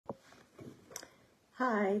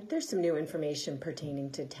Hi, there's some new information pertaining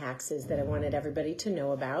to taxes that I wanted everybody to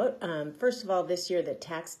know about. First of all, this year the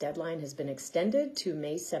tax deadline has been extended to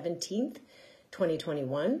May 17th,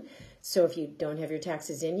 2021. So if you don't have your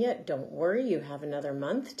taxes in yet, don't worry, you have another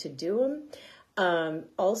month to do them.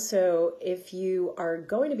 Also, if you are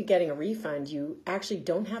going to be getting a refund, you actually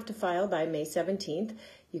don't have to file by May 17th.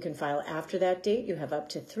 You can file after that date. You have up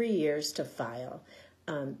to 3 years to file.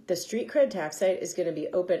 The StreetCred tax site is going to be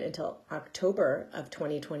open until October of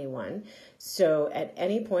 2021. So at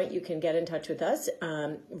any point, you can get in touch with us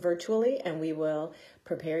virtually, and we will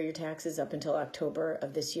prepare your taxes up until October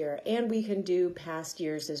of this year. And we can do past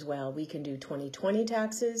years as well. We can do 2020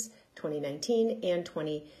 taxes, 2019, and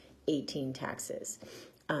 2018 taxes.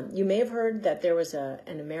 You may have heard that there was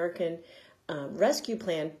an American rescue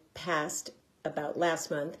plan passed about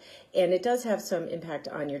last month, and it does have some impact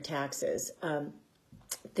on your taxes.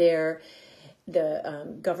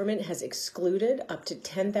 The government has excluded up to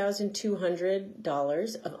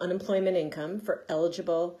 $10,200 of unemployment income for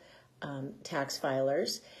eligible tax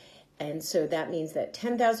filers. And so that means that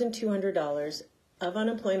 $10,200 of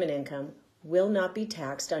unemployment income will not be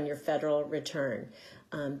taxed on your federal return.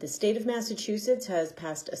 The state of Massachusetts has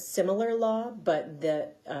passed a similar law, but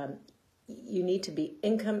you need to be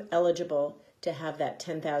income eligible to have that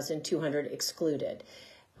 $10,200 excluded.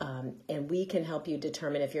 And we can help you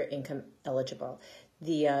determine if you're income eligible.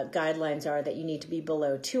 The guidelines are that you need to be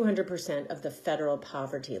below 200% of the federal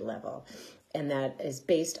poverty level, and that is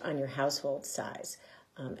based on your household size.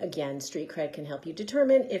 Again, StreetCred can help you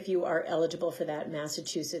determine if you are eligible for that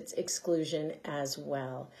Massachusetts exclusion as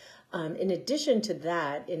well. In addition to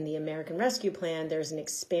that, in the American Rescue Plan, there's an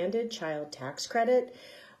expanded child tax credit,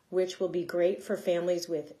 which will be great for families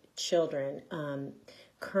with children.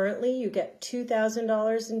 Currently, you get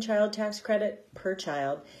 $2,000 in child tax credit per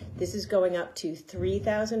child. This is going up to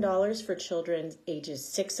 $3,000 for children ages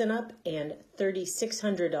 6 and up and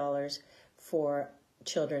 $3,600 for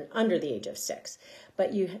children under the age of 6.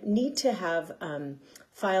 But you need to have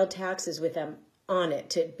filed taxes with them on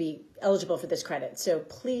it to be eligible for this credit. So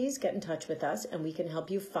please get in touch with us and we can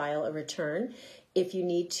help you file a return. If you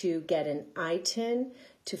need to get an ITIN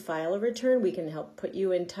to file a return, we can help put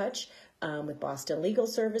you in touch with Boston Legal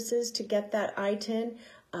Services to get that ITIN.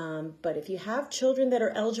 But if you have children that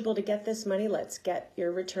are eligible to get this money, let's get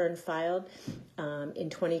your return filed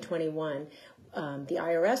in 2021. The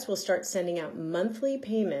IRS will start sending out monthly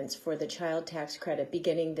payments for the child tax credit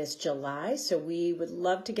beginning this July. So we would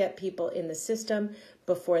love to get people in the system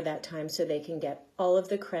before that time so they can get all of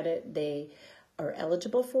the credit they are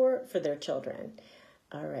eligible for their children.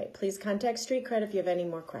 All right, please contact StreetCred if you have any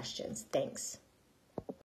more questions. Thanks.